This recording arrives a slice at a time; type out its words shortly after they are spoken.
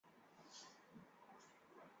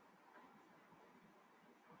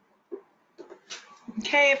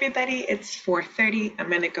Okay, everybody, it's 4:30. I'm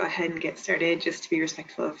going to go ahead and get started just to be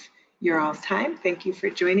respectful of your all's time. Thank you for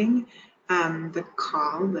joining the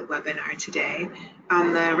call, the webinar today.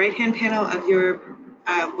 On the right-hand panel of your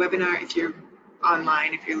webinar, if you're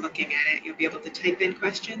online, if you're looking at it, you'll be able to type in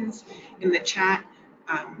questions in the chat.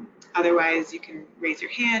 Otherwise, you can raise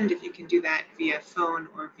your hand if you can do that via phone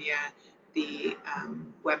or via the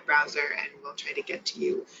web browser, and we'll try to get to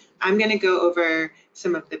you. I'm going to go over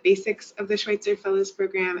some of the basics of the Schweitzer Fellows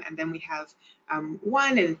Program, and then we have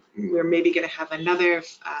one, and we're maybe going to have another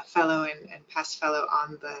fellow and past fellow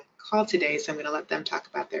on the call today, so I'm going to let them talk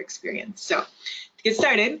about their experience. So to get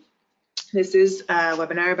started, this is a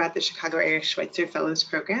webinar about the Chicago Area Schweitzer Fellows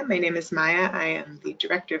Program. My name is Maya. I am the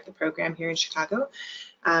director of the program here in Chicago,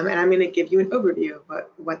 and I'm going to give you an overview of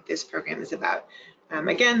what this program is about.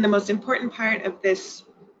 Again, the most important part of this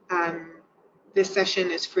session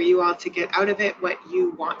is for you all to get out of it what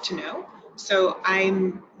you want to know. So I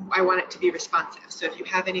want it to be responsive. So if you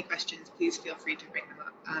have any questions, please feel free to bring them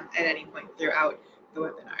up at any point throughout the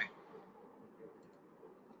webinar.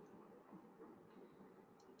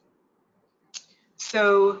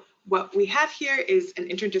 So what we have here is an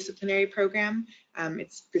interdisciplinary program.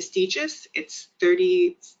 It's prestigious. It's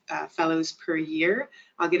 30 fellows per year.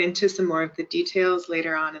 I'll get into some more of the details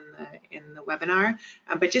later on in the webinar,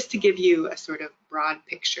 but just to give you a sort of broad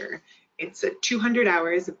picture, it's 200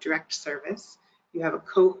 hours of direct service. You have a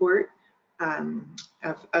cohort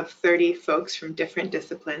of 30 folks from different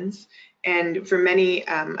disciplines. And for many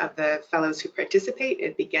of the fellows who participate,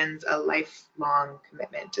 it begins a lifelong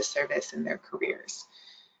commitment to service in their careers.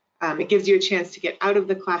 It gives you a chance to get out of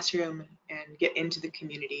the classroom and get into the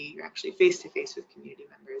community. You're actually face-to-face with community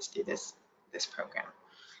members through this program.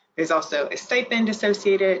 There's also a stipend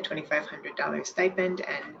associated, $2,500 stipend,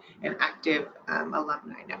 and an active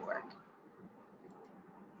alumni network.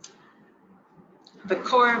 The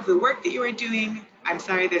core of the work that you are doing, I'm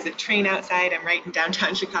sorry, there's a train outside. I'm right in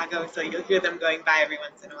downtown Chicago, so you'll hear them going by every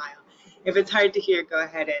once in a while. If it's hard to hear, go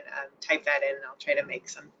ahead and type that in, and I'll try to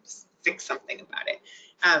fix something about it.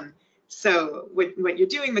 So what you're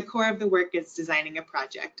doing, the core of the work is designing a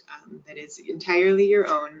project that is entirely your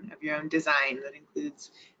own, of your own design, that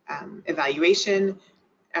includes evaluation,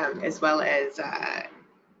 as well as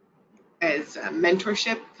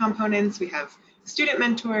mentorship components. We have student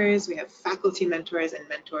mentors, we have faculty mentors, and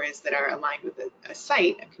mentors that are aligned with a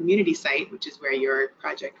site, a community site, which is where your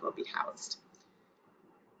project will be housed.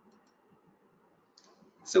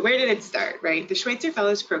 So where did it start, right? The Schweitzer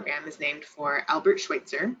Fellows Program is named for Albert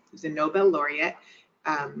Schweitzer, who's a Nobel laureate,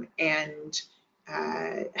 and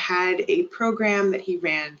had a program that he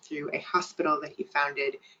ran through a hospital that he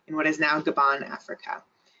founded in what is now Gabon, Africa.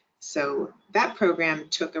 So that program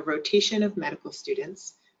took a rotation of medical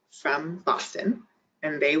students from Boston,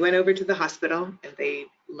 and they went over to the hospital and they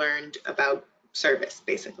learned about service,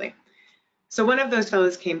 basically. So one of those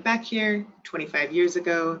fellows came back here 25 years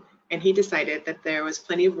ago, and he decided that there was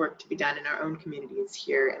plenty of work to be done in our own communities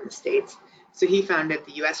here in the States. So he founded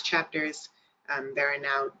the US chapters. There are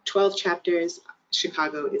now 12 chapters.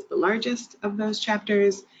 Chicago is the largest of those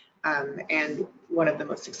chapters, and one of the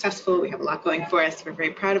most successful. We have a lot going for us. We're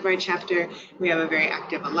very proud of our chapter. We have a very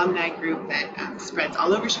active alumni group that spreads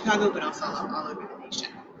all over Chicago, but also all over the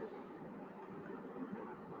nation.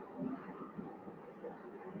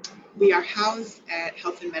 We are housed at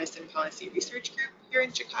Health and Medicine Policy Research Group here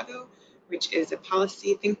in Chicago, which is a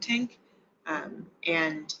policy think tank.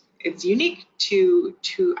 And it's unique to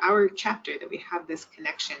our chapter that we have this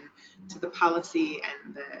connection to the policy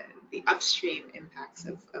and the upstream impacts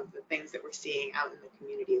of the things that we're seeing out in the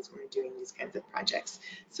communities when we're doing these kinds of projects.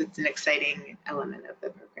 So it's an exciting element of the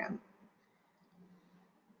program.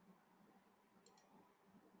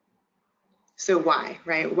 So why,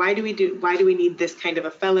 right? Why do we need this kind of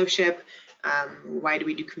a fellowship? Why do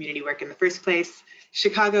we do community work in the first place?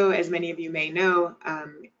 Chicago, as many of you may know,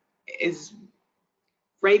 is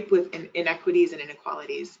ripe with inequities and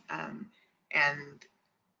inequalities, and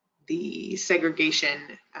the segregation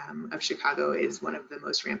of Chicago is one of the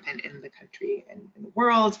most rampant in the country and in the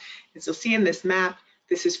world. As you'll see in this map,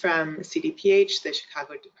 this is from CDPH, the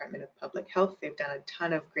Chicago Department of Public Health. They've done a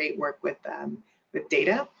ton of great work with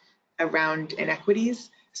data around inequities.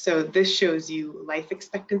 So this shows you life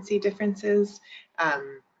expectancy differences.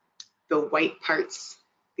 The white parts,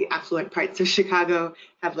 the affluent parts of Chicago,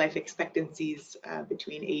 have life expectancies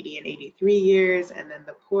between 80 and 83 years, and then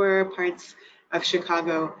the poorer parts of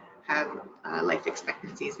Chicago have life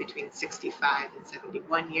expectancies between 65 and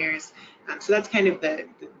 71 years. So that's kind of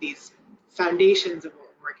these foundations of what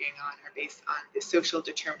we're working on are based on the social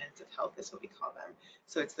determinants of health, is what we call them.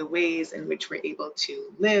 So it's the ways in which we're able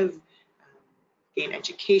to live gain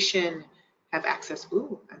education, have access,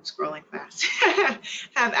 ooh, I'm scrolling fast,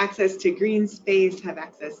 have access to green space, have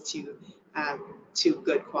access to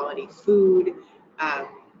good quality food. Um,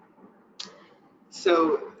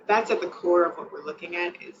 so that's at the core of what we're looking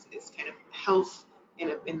at is kind of health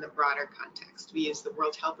in the broader context. We use the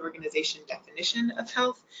World Health Organization definition of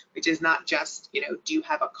health, which is not just, do you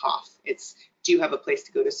have a cough? It's, do you have a place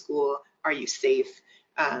to go to school? Are you safe?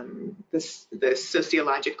 The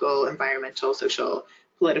sociological, environmental, social,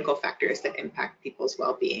 political factors that impact people's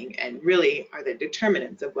well-being and really are the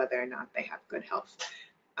determinants of whether or not they have good health.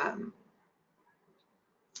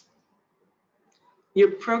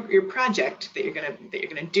 Your project that you're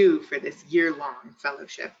gonna do for this year-long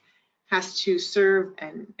fellowship has to serve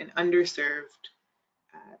an underserved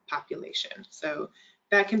population. So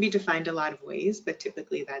that can be defined a lot of ways, but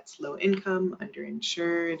typically that's low income,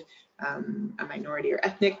 underinsured, a minority or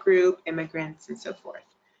ethnic group, immigrants, and so forth.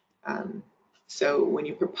 So when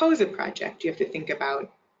you propose a project, you have to think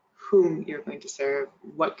about whom you're going to serve,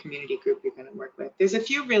 what community group you're going to work with. There's a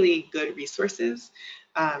few really good resources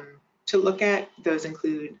to look at. Those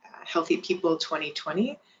include Healthy People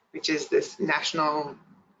 2020, which is this national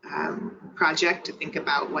project to think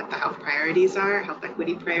about what the health priorities are, health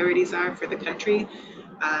equity priorities are for the country.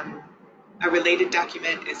 A related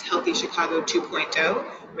document is Healthy Chicago 2.0,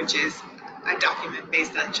 which is a document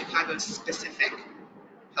based on Chicago's specific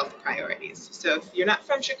health priorities. So if you're not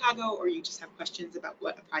from Chicago or you just have questions about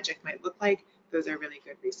what a project might look like, those are really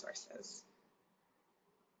good resources.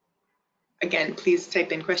 Again, please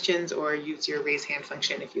type in questions or use your raise hand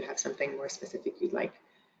function if you have something more specific you'd like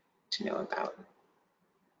to know about.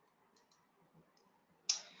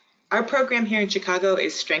 Our program here in Chicago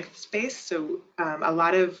is strengths-based, so a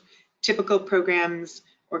lot of typical programs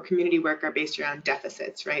or community work are based around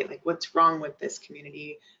deficits, right? Like what's wrong with this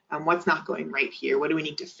community? What's not going right here? What do we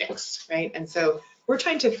need to fix, right? And so we're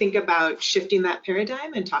trying to think about shifting that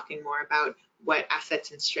paradigm and talking more about what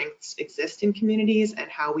assets and strengths exist in communities and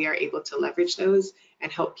how we are able to leverage those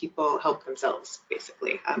and help people help themselves,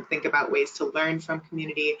 basically. Think about ways to learn from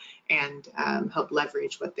community and help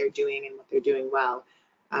leverage what they're doing and what they're doing well.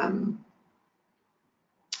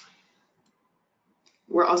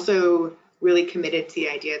 We're also really committed to the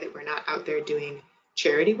idea that we're not out there doing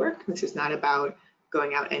charity work. This is not about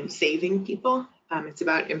going out and saving people. It's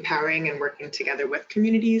about empowering and working together with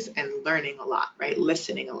communities and learning a lot, right?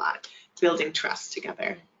 Listening a lot, building trust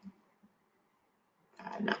together.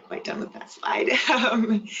 I'm not quite done with that slide.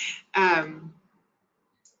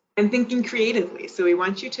 And thinking creatively. So we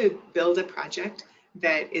want you to build a project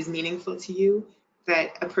that is meaningful to you,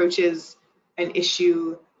 that approaches an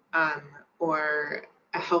issue or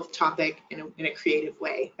a health topic in a creative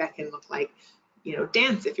way. That can look like,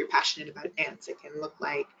 dance if you're passionate about dance. It can look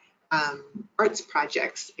like arts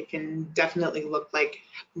projects. It can definitely look like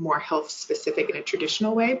more health specific in a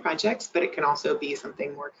traditional way projects, but it can also be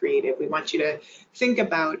something more creative. We want you to think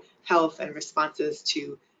about health and responses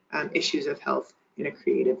to issues of health in a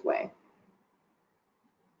creative way.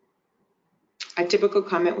 A typical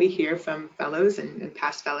comment we hear from fellows and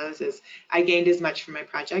past fellows is, I gained as much from my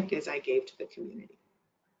project as I gave to the community.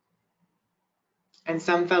 And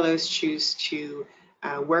some fellows choose to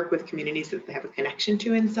work with communities that they have a connection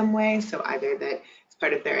to in some way. So either that it's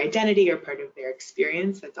part of their identity or part of their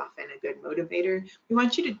experience. That's often a good motivator. We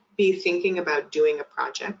want you to be thinking about doing a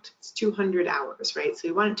project. It's 200 hours, right? So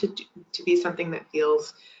we want it to be something that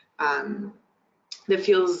feels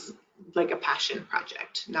like a passion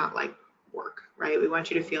project, not like work, right? We want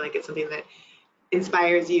you to feel like it's something that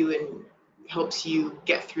inspires you and helps you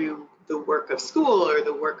get through the work of school or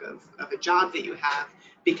the work of a job that you have,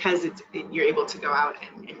 because you're able to go out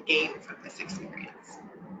and gain from this experience.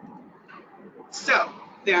 So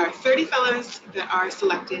there are 30 fellows that are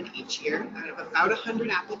selected each year out of about 100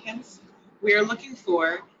 applicants. We are looking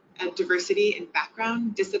for a diversity in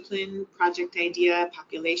background, discipline, project idea,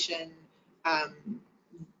 population,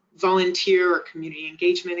 volunteer or community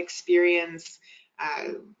engagement experience,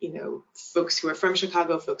 folks who are from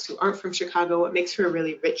Chicago, folks who aren't from Chicago. What makes for a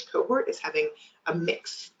really rich cohort is having a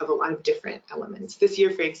mix of a lot of different elements. This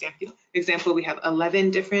year, for example, we have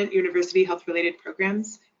 11 different university health-related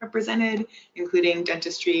programs represented, including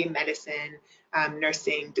dentistry, medicine,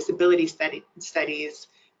 nursing, disability studies,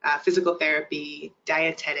 physical therapy,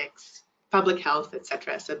 dietetics, public health,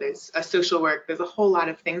 etc. So there's a social work, there's a whole lot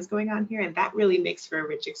of things going on here, and that really makes for a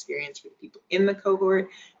rich experience for the people in the cohort,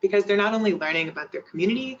 because they're not only learning about their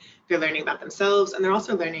community, they're learning about themselves, and they're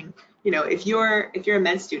also learning, if you're a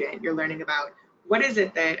med student, you're learning about what is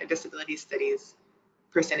it that a disability studies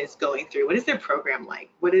person is going through, what is their program like,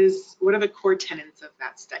 what are the core tenets of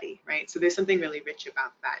that study, right? So there's something really rich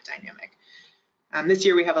about that dynamic. This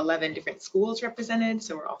year we have 11 different schools represented,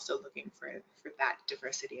 so we're also looking for that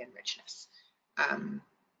diversity and richness.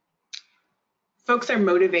 Folks are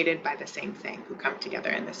motivated by the same thing who come together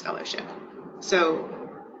in this fellowship. So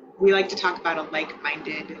we like to talk about a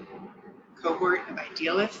like-minded cohort of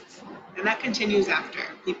idealists, and that continues after.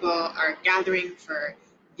 People are gathering for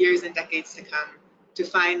years and decades to come to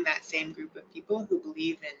find that same group of people who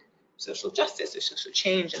believe in social justice or social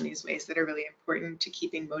change in these ways that are really important to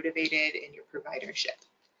keeping motivated in your providership.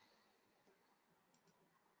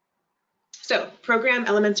 So, program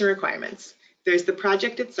elements and requirements. There's the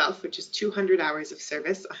project itself, which is 200 hours of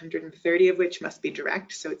service, 130 of which must be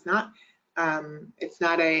direct. So it's not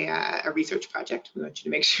a research project. We want you to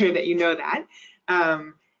make sure that you know that.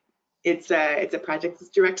 It's a project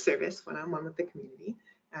that's direct service, one-on-one with the community.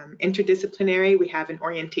 Interdisciplinary, we have an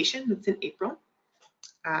orientation that's in April,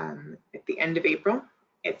 at the end of April.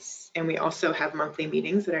 And we also have monthly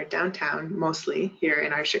meetings that are downtown, mostly here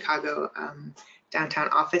in our Chicago downtown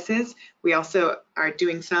offices. We also are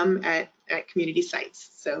doing some at community sites.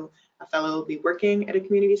 So a fellow will be working at a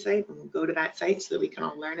community site, and we'll go to that site so that we can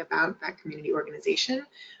all learn about that community organization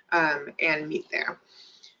and meet there.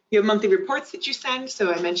 You have monthly reports that you send.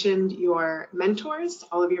 So I mentioned your mentors.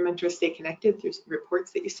 All of your mentors stay connected through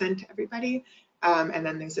reports that you send to everybody. And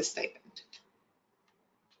then there's a stipend.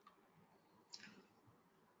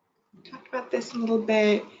 We talked about this a little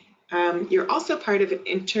bit. You're also part of an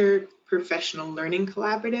interprofessional learning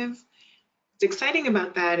collaborative. What's exciting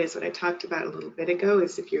about that is what I talked about a little bit ago,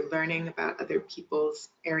 is if you're learning about other people's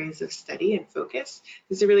areas of study and focus,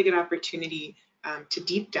 this is a really good opportunity to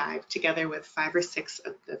deep dive together with 5 or 6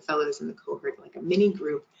 of the fellows in the cohort, like a mini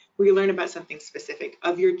group, where you learn about something specific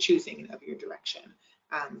of your choosing and of your direction.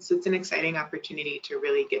 So it's an exciting opportunity to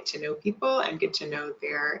really get to know people and get to know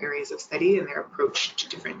their areas of study and their approach to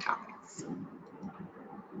different topics.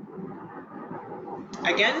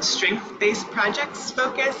 Again, strength-based projects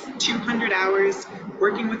focus, 200 hours,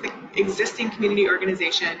 working with the existing community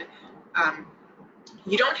organization.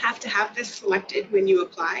 You don't have to have this selected when you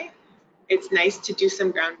apply. It's nice to do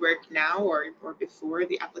some groundwork now or before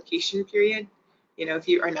the application period. You know, if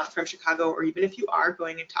you are not from Chicago, or even if you are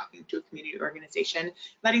going and talking to a community organization,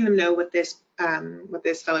 letting them know what this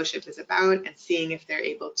fellowship is about and seeing if they're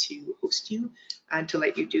able to host you and to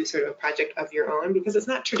let you do sort of a project of your own, because it's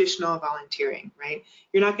not traditional volunteering, right?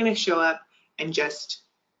 You're not going to show up and just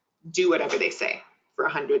do whatever they say for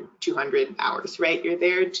 100, 200 hours, right? You're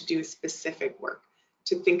there to do specific work,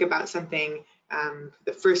 to think about something.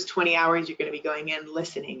 The first 20 hours, you're going to be going in,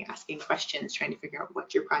 listening, asking questions, trying to figure out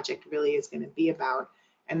what your project really is going to be about.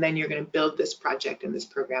 And then you're going to build this project and this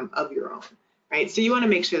program of your own, right? So you want to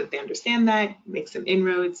make sure that they understand that, make some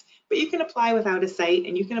inroads, but you can apply without a site,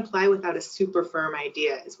 and you can apply without a super firm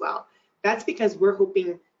idea as well. That's because we're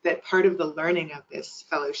hoping that part of the learning of this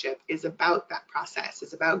fellowship is about that process,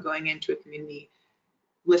 is about going into a community,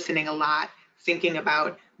 listening a lot, thinking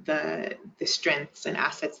about the strengths and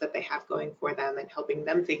assets that they have going for them, and helping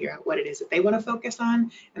them figure out what it is that they want to focus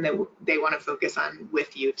on and that they want to focus on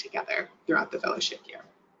with you together throughout the fellowship year.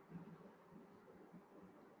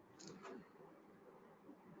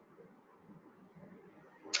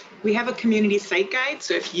 We have a community site guide,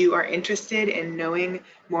 so if you are interested in knowing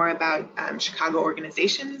more about Chicago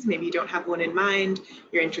organizations, maybe you don't have one in mind,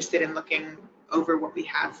 you're interested in looking over what we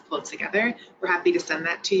have pulled together, we're happy to send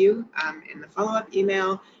that to you in the follow-up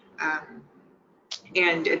email.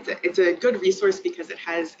 And it's a good resource because it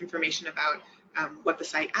has information about what the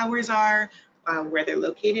site hours are, where they're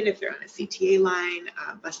located, if they're on a CTA line,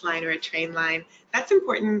 bus line, or a train line. That's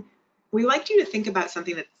important. We like you to think about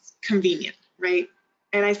something that's convenient, right?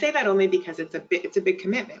 And I say that only because it's a big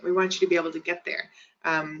commitment. We want you to be able to get there.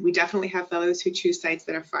 We definitely have fellows who choose sites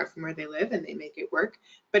that are far from where they live and they make it work.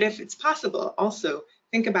 But if it's possible, also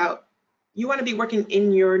think about, you want to be working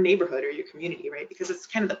in your neighborhood or your community, right? Because it's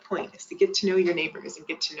kind of the point, is to get to know your neighbors and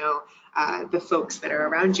get to know the folks that are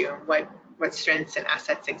around you and what strengths and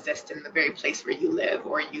assets exist in the very place where you live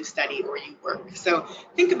or you study or you work. So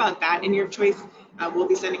think about that in your choice. We'll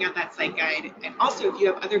be sending out that site guide. And also, if you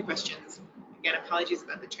have other questions, again, apologies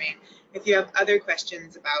about the train. If you have other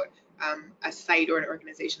questions about a site or an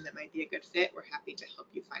organization that might be a good fit, we're happy to help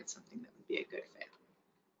you find something that would be a good fit.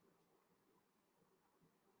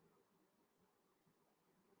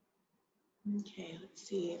 Okay, let's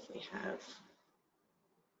see if we have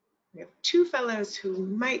 2 fellows who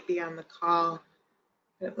might be on the call.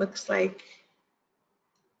 It looks like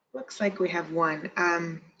we have one.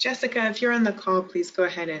 Jessica, if you're on the call, please go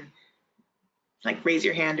ahead and raise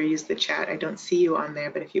your hand or use the chat. I don't see you on there,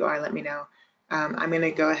 but if you are, let me know. I'm going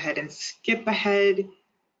to go ahead and skip ahead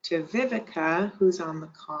to Vivica, who's on the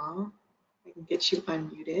call. I I can get you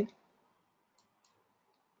unmuted.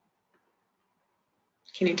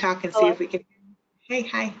 Can you talk and see Hello. if we can? Hey,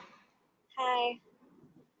 hi. Hi.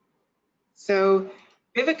 So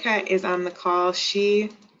Vivica is on the call.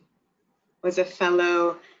 She was a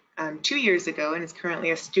fellow 2 years ago and is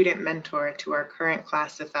currently a student mentor to our current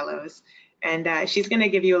class of fellows. And she's going to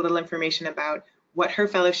give you a little information about what her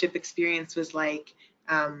fellowship experience was like,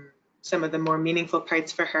 some of the more meaningful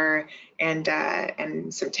parts for her, and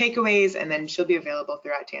some takeaways, and then she'll be available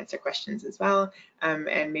throughout to answer questions as well.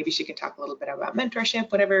 And maybe she can talk a little bit about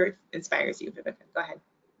mentorship, whatever inspires you, Vivica. Go ahead.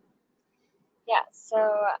 Yeah, so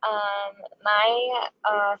my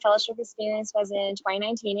fellowship experience was in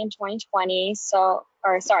 2019 and 2020.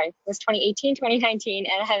 Or sorry, it was 2018, 2019,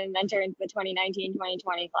 and I had a mentor in the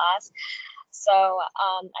 2019-2020 class. So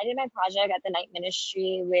I did my project at the night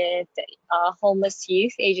ministry with homeless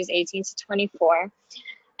youth ages 18 to 24.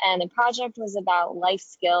 And the project was about life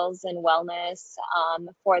skills and wellness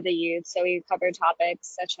for the youth. So we covered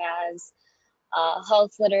topics such as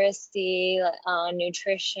health literacy,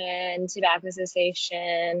 nutrition, tobacco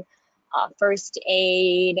cessation, first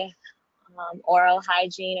aid, oral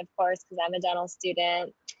hygiene, of course, because I'm a dental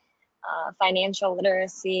student, financial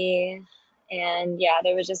literacy, and yeah,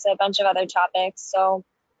 there was just a bunch of other topics. So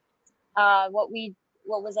what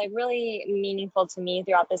was like really meaningful to me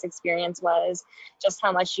throughout this experience was just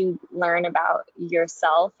how much you learn about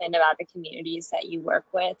yourself and about the communities that you work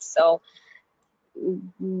with. So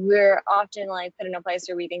we're often like put in a place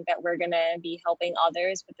where we think that we're going to be helping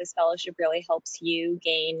others, but this fellowship really helps you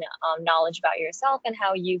gain knowledge about yourself and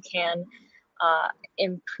how you can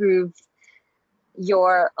improve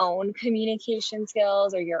your own communication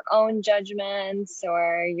skills or your own judgments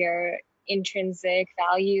or your intrinsic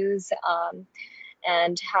values,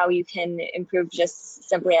 and how you can improve just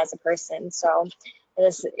simply as a person. So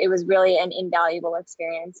it was really an invaluable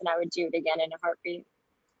experience, and I would do it again in a heartbeat.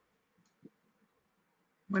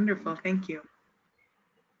 Wonderful, thank you.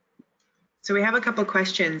 So we have a couple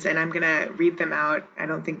questions, and I'm gonna read them out. I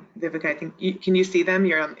don't think, Vivica, I think can you see them?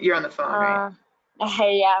 You're on the phone, right?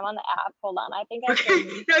 Hey, yeah, I'm on the app. Hold on, I think I Okay,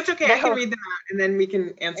 can. no, it's okay. I can No, read them out, and then we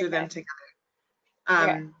can answer them okay,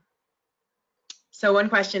 together. okay. So one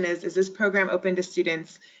question is this program open to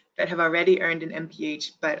students that have already earned an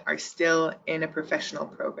MPH but are still in a professional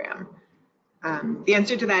program? The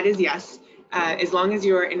answer to that is yes. As long as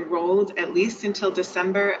you're enrolled at least until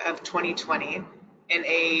December of 2020 in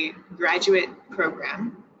a graduate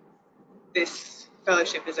program, this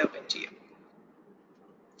fellowship is open to you.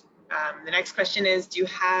 The next question is, do you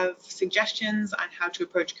have suggestions on how to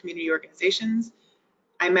approach community organizations?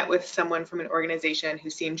 I met with someone from an organization who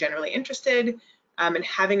seemed generally interested in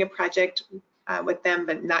having a project with them,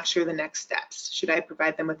 but not sure the next steps. Should I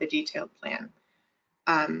provide them with a detailed plan?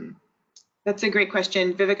 That's a great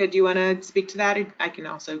question. Vivica, do you want to speak to that? I can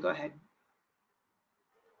also go ahead.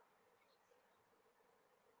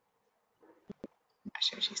 Not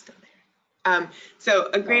sure she's still there. So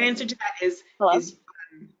a great answer to that is Hello?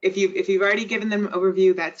 if you've already given them an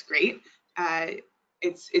overview, that's great.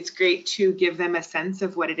 It's great to give them a sense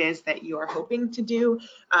of what it is that you are hoping to do,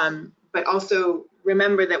 but also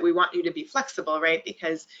remember that we want you to be flexible, right?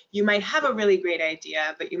 Because you might have a really great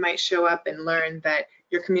idea, but you might show up and learn that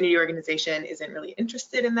your community organization isn't really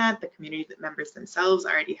interested in that. The community members themselves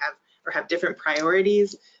already have different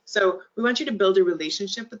priorities. So we want you to build a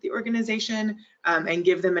relationship with the organization and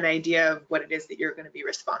give them an idea of what it is that you're going to be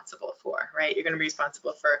responsible for, right? You're going to be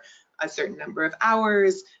responsible for a certain number of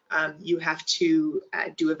hours. You have to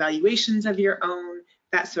do evaluations of your own,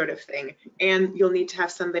 that sort of thing. And you'll need to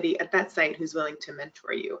have somebody at that site who's willing to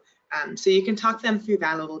mentor you. So you can talk them through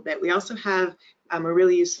that a little bit. We also have a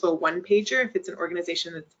really useful one-pager if it's an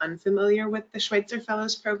organization that's unfamiliar with the Schweitzer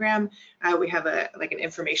Fellows Program. We have an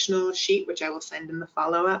informational sheet, which I will send in the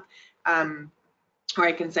follow-up. Or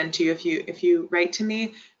I can send to you if you write to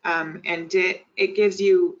me, and it gives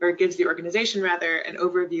the organization rather an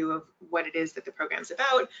overview of what it is that the program's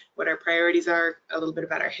about, what our priorities are, a little bit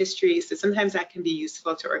about our history. So sometimes that can be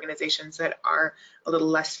useful to organizations that are a little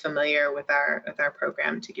less familiar with our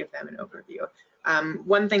program, to give them an overview.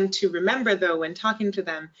 One thing to remember though when talking to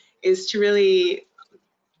them is to really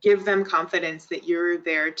give them confidence that you're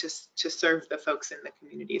there to serve the folks in the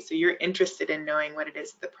community. So you're interested in knowing what it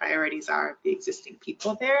is the priorities are of the existing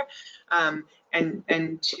people there, and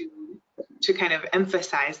to kind of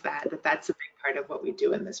emphasize that's a big part of what we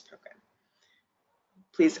do in this program.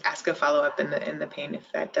 Please ask a follow-up in the pane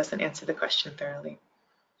if that doesn't answer the question thoroughly.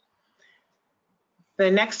 The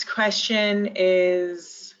next question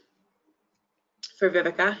is for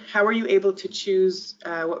Vivica. How were you able to choose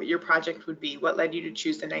what your project would be? What led you to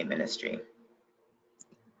choose the night ministry?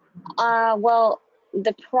 Well,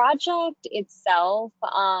 the project itself,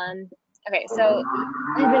 okay, so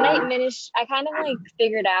the night ministry, I kind of like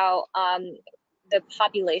figured out the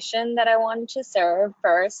population that I wanted to serve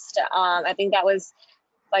first. I think that was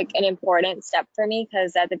like an important step for me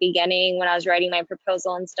because at the beginning when I was writing my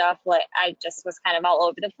proposal and stuff, like I just was kind of all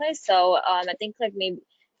over the place. So I think like maybe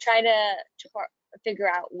try to figure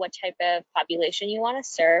out what type of population you want to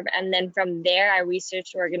serve, and then from there I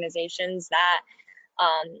researched organizations that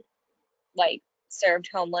like served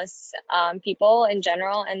homeless people in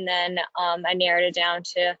general, and then I narrowed it down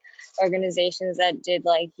to organizations that did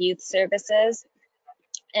like youth services.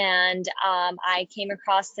 And I came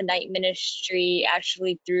across the night ministry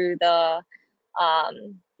actually through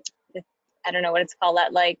um, the I don't know what it's called,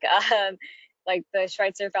 that like the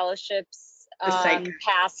Schweitzer fellowships The site.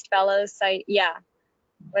 past fellows site. Yeah,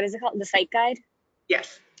 what is it called? The site guide.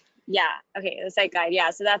 Yes. Yeah, okay, the site guide.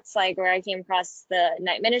 Yeah, so that's like where I came across the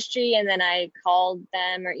night ministry, and then I called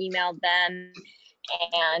them or emailed them,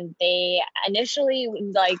 and they initially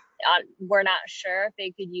like were not sure if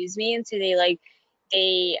they could use me, and so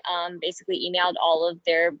they basically emailed all of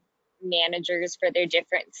their managers for their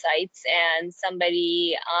different sites, and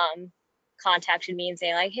somebody contacted me and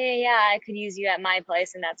saying like, hey, yeah, I could use you at my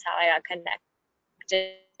place, and that's how I got connected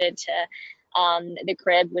to the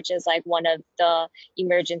crib, which is like one of the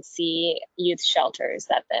emergency youth shelters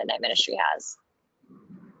that the night ministry has.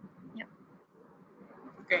 Yeah.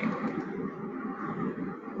 Great.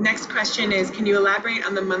 Next question is, can you elaborate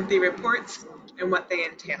on the monthly reports and what they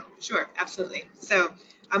entail? Sure, absolutely. So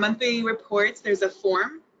monthly reports, there's a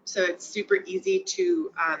form. So it's super easy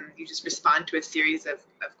to, you just respond to a series of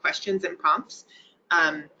questions and prompts.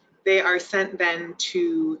 They are sent then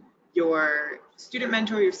to your student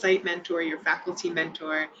mentor, your site mentor, your faculty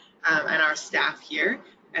mentor, and our staff here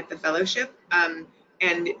at the fellowship. And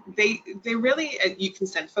they really, you can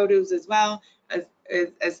send photos as well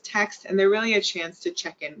as text, and they're really a chance to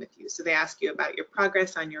check in with you. So they ask you about your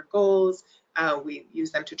progress on your goals. We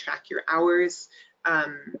use them to track your hours,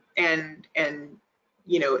 and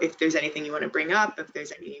you know, if there's anything you want to bring up, if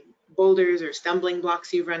there's any boulders or stumbling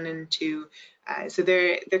blocks you've run into. So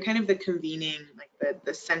they're kind of the convening, like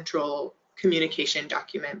the central communication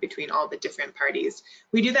document between all the different parties.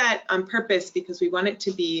 We do that on purpose because we want it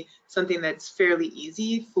to be something that's fairly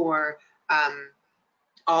easy for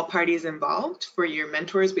all parties involved. For your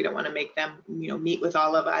mentors, we don't want to make them, you know, meet with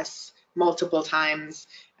all of us multiple times,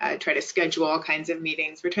 try to schedule all kinds of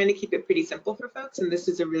meetings. We're trying to keep it pretty simple for folks, and this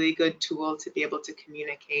is a really good tool to be able to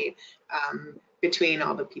communicate between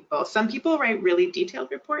all the people. Some people write really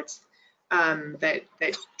detailed reports that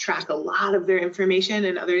track a lot of their information,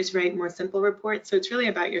 and others write more simple reports. So it's really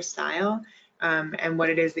about your style and what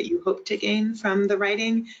it is that you hope to gain from the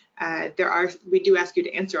writing. We do ask you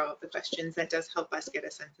to answer all of the questions. That does help us get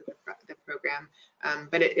a sense of the program,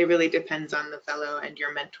 but it really depends on the fellow and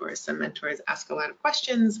your mentors. Some mentors ask a lot of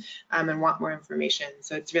questions and want more information,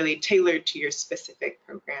 so it's really tailored to your specific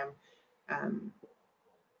program.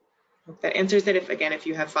 Hope that answers it. If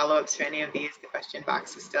you have follow-ups for any of these, the question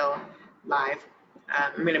box is still live.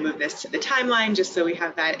 I'm going to move this to the timeline just so we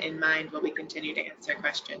have that in mind while we continue to answer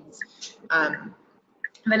questions.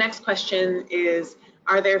 The next question is,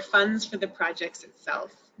 are there funds for the projects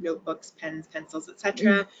itself? Notebooks, pens, pencils,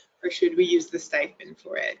 etc., or should we use the stipend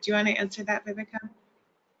for it? Do you want to answer that, Vivica?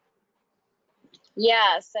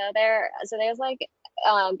 Yeah, so there's like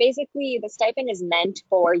basically the stipend is meant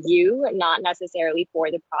for you, not necessarily for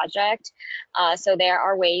the project. So there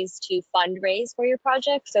are ways to fundraise for your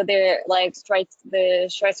project. So there, like the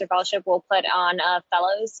Schweitzer Fellowship will put on a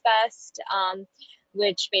Fellows Fest,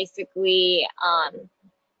 which basically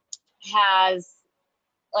has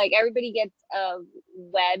like everybody gets a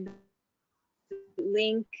web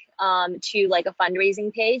link to like a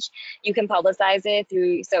fundraising page. You can publicize it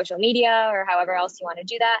through social media or however else you want to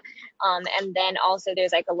do that. And then also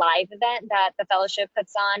there's like a live event that the fellowship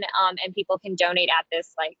puts on, and people can donate at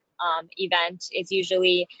this like event. It's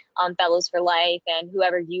usually Fellows for Life and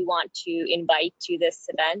whoever you want to invite to this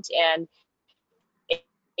event. And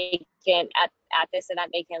they can at this event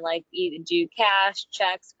they can like either do cash,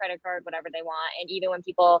 checks, credit card, whatever they want. And even when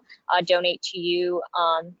people donate to you,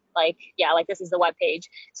 like this is the web page.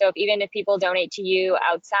 So even if people donate to you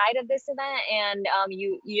outside of this event, and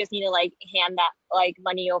you just need to like hand that like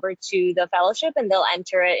money over to the fellowship, and they'll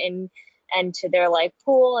enter it into their like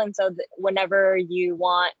pool. And so whenever you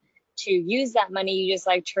want to use that money, you just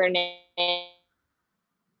like turn in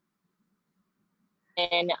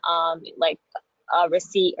like a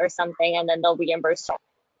receipt or something, and then they'll reimburse you.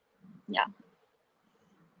 Yeah.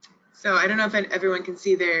 So I don't know if everyone can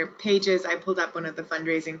see their pages. I pulled up one of the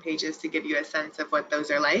fundraising pages to give you a sense of what those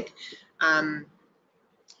are like.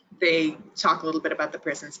 They talk a little bit about the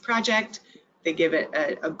person's project. They give it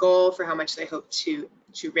a goal for how much they hope to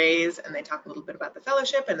raise, and they talk a little bit about the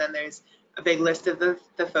fellowship. And then there's a big list of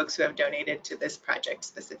the folks who have donated to this project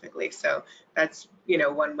specifically. So that's, you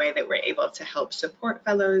know, one way that we're able to help support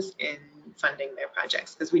fellows in funding their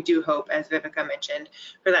projects, because we do hope, as Vivica mentioned,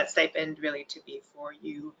 for that stipend really to be for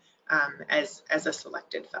you as a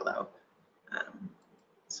selected fellow.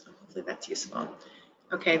 So hopefully that's useful.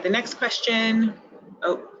 Okay, the next question,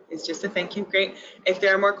 is just a thank you. Great. If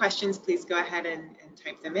there are more questions, please go ahead and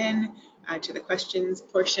type them in to the questions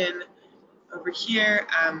portion over here.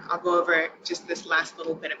 I'll go over just this last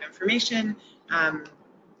little bit of information,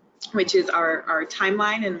 which is our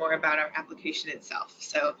timeline and more about our application itself.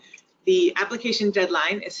 So the application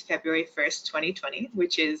deadline is February 1st, 2020,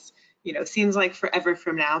 which is, you know, seems like forever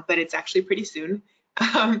from now, but it's actually pretty soon.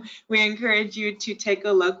 We encourage you to take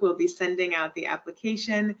a look. We'll be sending out the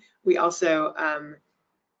application. We also,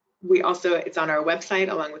 it's on our website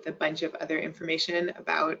along with a bunch of other information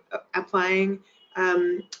about applying.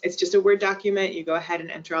 It's just a Word document. You go ahead and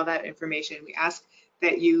enter all that information. We ask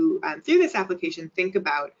that you, through this application, think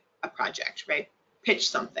about a project, right? Pitch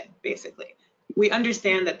something, basically. We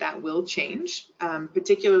understand that that will change,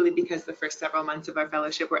 particularly because the first several months of our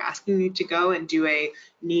fellowship, we're asking you to go and do a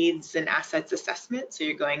needs and assets assessment. So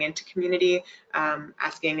you're going into community,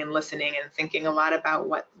 asking and listening and thinking a lot about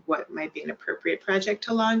what might be an appropriate project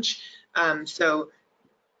to launch. So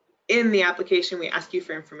in the application, we ask you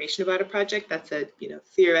for information about a project. That's a, you know,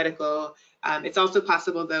 theoretical. It's also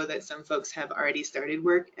possible, though, that some folks have already started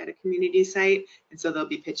work at a community site, and so they'll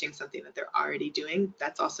be pitching something that they're already doing.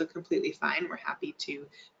 That's also completely fine. We're happy to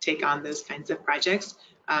take on those kinds of projects,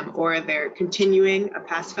 or they're continuing a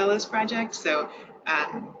past fellows project. So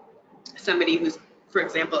somebody who's, for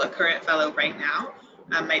example, a current fellow right now,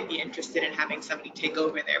 might be interested in having somebody take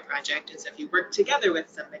over their project. And so if you work together with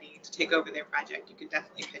somebody to take over their project, you can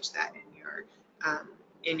definitely pitch that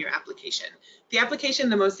in your application. The application,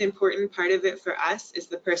 the most important part of it for us is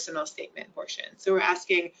the personal statement portion. So we're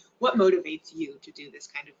asking, what motivates you to do this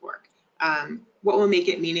kind of work? What will make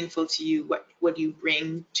it meaningful to you? What do you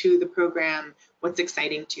bring to the program? What's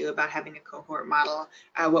exciting to you about having a cohort model?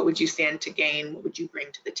 What would you stand to gain? What would you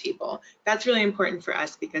bring to the table? That's really important for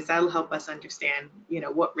us because that'll help us understand, you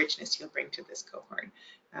know, what richness you'll bring to this cohort.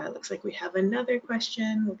 Looks like we have another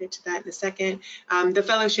question. We'll get to that in a second. The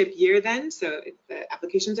fellowship year then, so the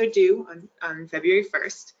applications are due on February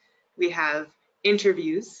 1st. We have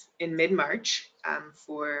interviews in mid-March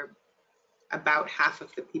for about half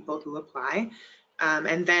of the people who apply.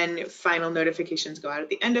 And then final notifications go out at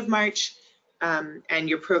the end of March, and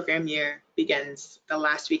your program year begins the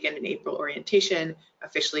last weekend in April orientation,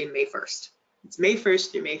 officially May 1st. It's May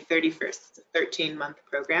 1st through May 31st. It's a 13-month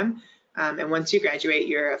program. And once you graduate,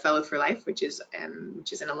 you're a fellow for life, which is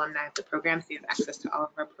an alumni of the program, so you have access to all of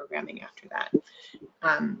our programming after that.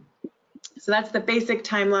 So that's the basic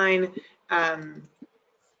timeline.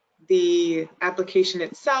 The application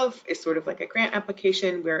itself is sort of like a grant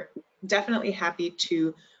application. We're definitely happy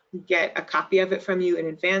to get a copy of it from you in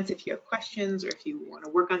advance if you have questions or if you want to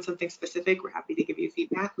work on something specific. We're happy to give you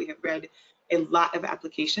feedback. We have read a lot of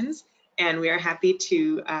applications, and we are happy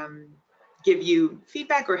to give you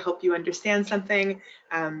feedback or help you understand something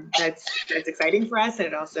that's exciting for us, and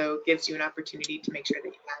it also gives you an opportunity to make sure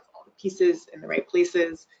that you have all the pieces in the right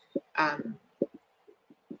places.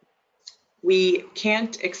 We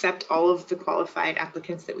can't accept all of the qualified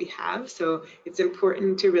applicants that we have, so it's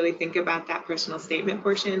important to really think about that personal statement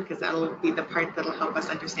portion, because that'll be the part that'll help us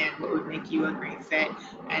understand what would make you a great fit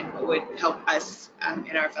and what would help us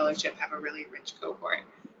in our fellowship have a really rich cohort.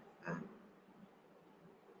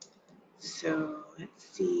 So let's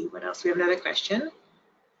see what else. We have another question.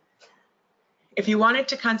 If you wanted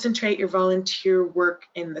to concentrate your volunteer work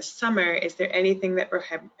in the summer, is there anything that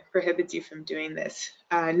prohibits you from doing this?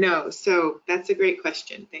 No, so that's a great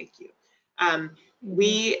question, thank you.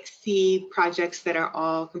 We see projects that are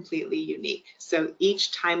all completely unique, so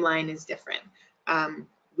each timeline is different.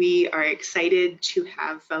 We are excited to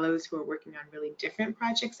have fellows who are working on really different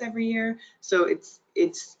projects every year, so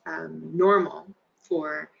it's normal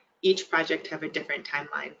for each project to have a different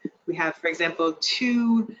timeline. We have, for example,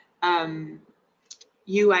 two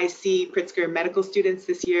UIC Pritzker medical students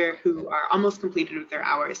this year who are almost completed with their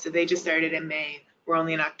hours. So they just started in May, we're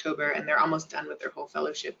only in October, and they're almost done with their whole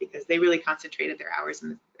fellowship because they really concentrated their hours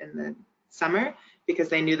in the summer because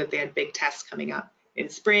they knew that they had big tests coming up in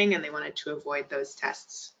spring and they wanted to avoid those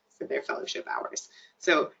tests for their fellowship hours.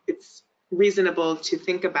 So it's reasonable to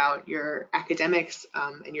think about your academics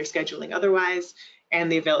and your scheduling otherwise,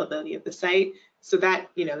 and the availability of the site. So that,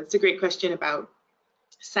 it's a great question about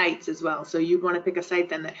sites as well. So you'd want to pick a site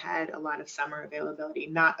then that had a lot of summer availability,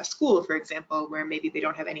 not a school, for example, where maybe they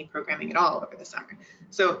don't have any programming at all over the summer.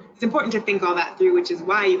 So it's important to think all that through, which is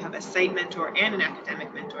why you have a site mentor and an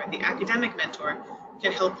academic mentor. The academic mentor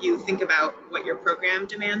can help you think about what your program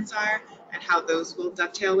demands are and how those will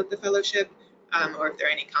dovetail with the fellowship, or if there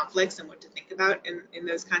are any conflicts and what to think about in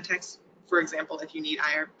those contexts. For example, if you need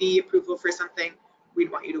IRB approval for something, we'd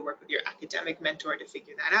want you to work with your academic mentor to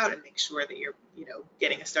figure that out and make sure that you're,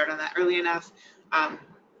 getting a start on that early enough.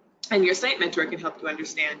 And your site mentor can help you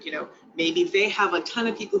understand, maybe they have a ton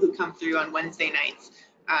of people who come through on Wednesday nights.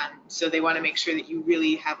 So they want to make sure that you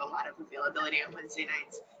really have a lot of availability on Wednesday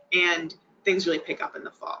nights, and things really pick up in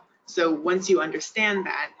the fall. So once you understand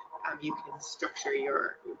that, you can structure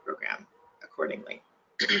your program accordingly.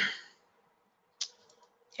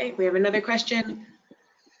 Okay, we have another question.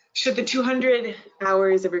 Should the 200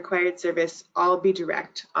 hours of required service all be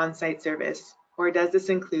direct on-site service, or does this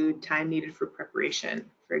include time needed for preparation,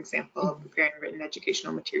 for example, preparing written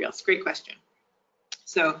educational materials? Great question.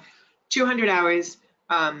 So 200 hours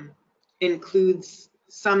includes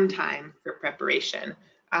some time for preparation.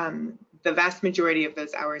 The vast majority of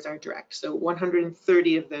those hours are direct. So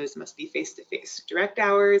 130 of those must be face-to-face. Direct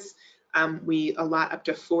hours, we allot up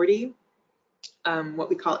to 40, what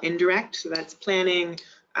we call indirect. So that's planning,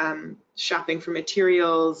 shopping for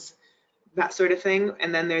materials, that sort of thing.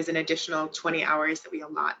 And then there's an additional 20 hours that we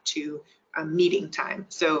allot to meeting time.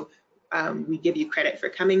 So we give you credit for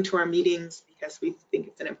coming to our meetings because we think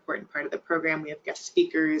it's an important part of the program. We have guest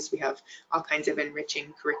speakers, we have all kinds of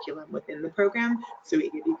enriching curriculum within the program. So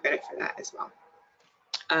we give you credit for that as well.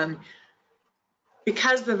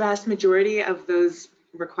 Because the vast majority of those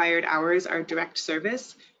required hours are direct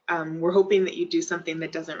service, we're hoping that you do something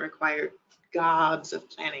that doesn't require gobs of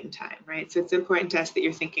planning time, right? So it's important to us that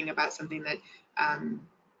you're thinking about something that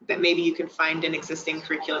that maybe you can find an existing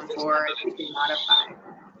curriculum for, that you can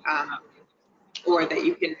modify, or that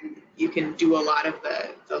you can do a lot of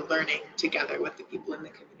the learning together with the people in the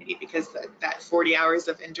community, because that 40 hours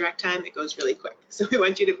of indirect time, it goes really quick. So we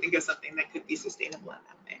want you to think of something that could be sustainable in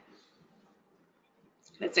that way.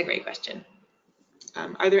 That's a great question.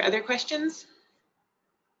 Are there other questions?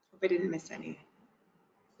 Hope I didn't miss any.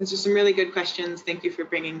 Those are some really good questions. Thank you for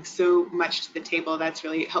bringing so much to the table. That's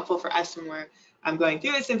really helpful for us when we're going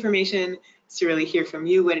through this information, to really hear from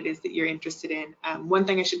you what it is that you're interested in. One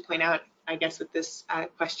thing I should point out, I guess, with this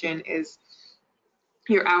question is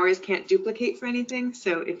your hours can't duplicate for anything.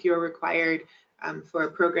 So if you're required for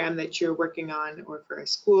a program that you're working on, or for a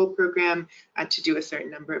school program to do a certain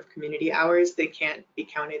number of community hours, they can't be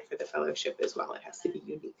counted for the fellowship as well. It has to be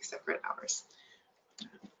unique, separate hours.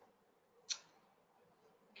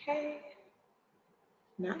 Okay,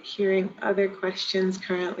 not hearing other questions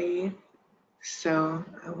currently, so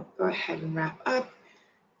I will go ahead and wrap up.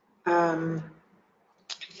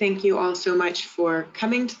 Thank you all so much for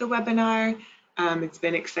coming to the webinar. It's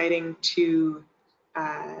been exciting to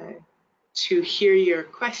hear your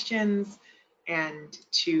questions and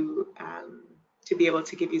to be able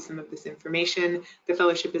to give you some of this information. The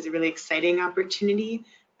fellowship is a really exciting opportunity.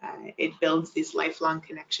 It builds these lifelong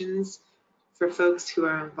connections for folks who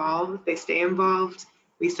are involved. They stay involved.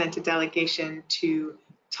 We sent a delegation to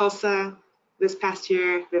Tulsa this past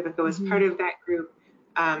year. Vivica was part of that group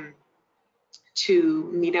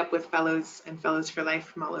to meet up with fellows and fellows for life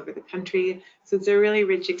from all over the country. So it's a really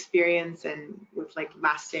rich experience, and with like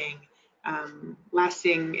lasting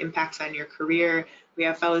impacts on your career. We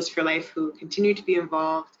have fellows for life who continue to be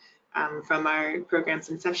involved from our program's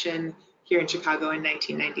inception here in Chicago in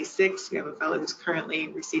 1996. We have a fellow who's currently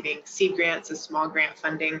receiving seed grants, so small grant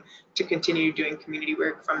funding, to continue doing community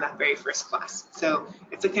work from that very first class. So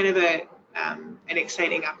it's a kind of an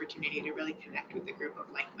exciting opportunity to really connect with a group of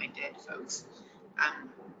like-minded folks.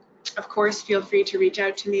 Of course, feel free to reach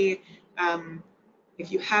out to me.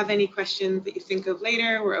 If you have any questions that you think of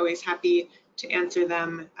later, we're always happy to answer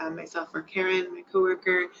them, myself or Karen, my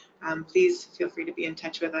coworker. Please feel free to be in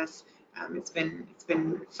touch with us. It's been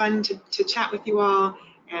fun to chat with you all,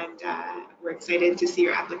 and we're excited to see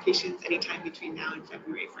your applications anytime between now and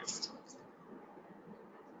February 1st.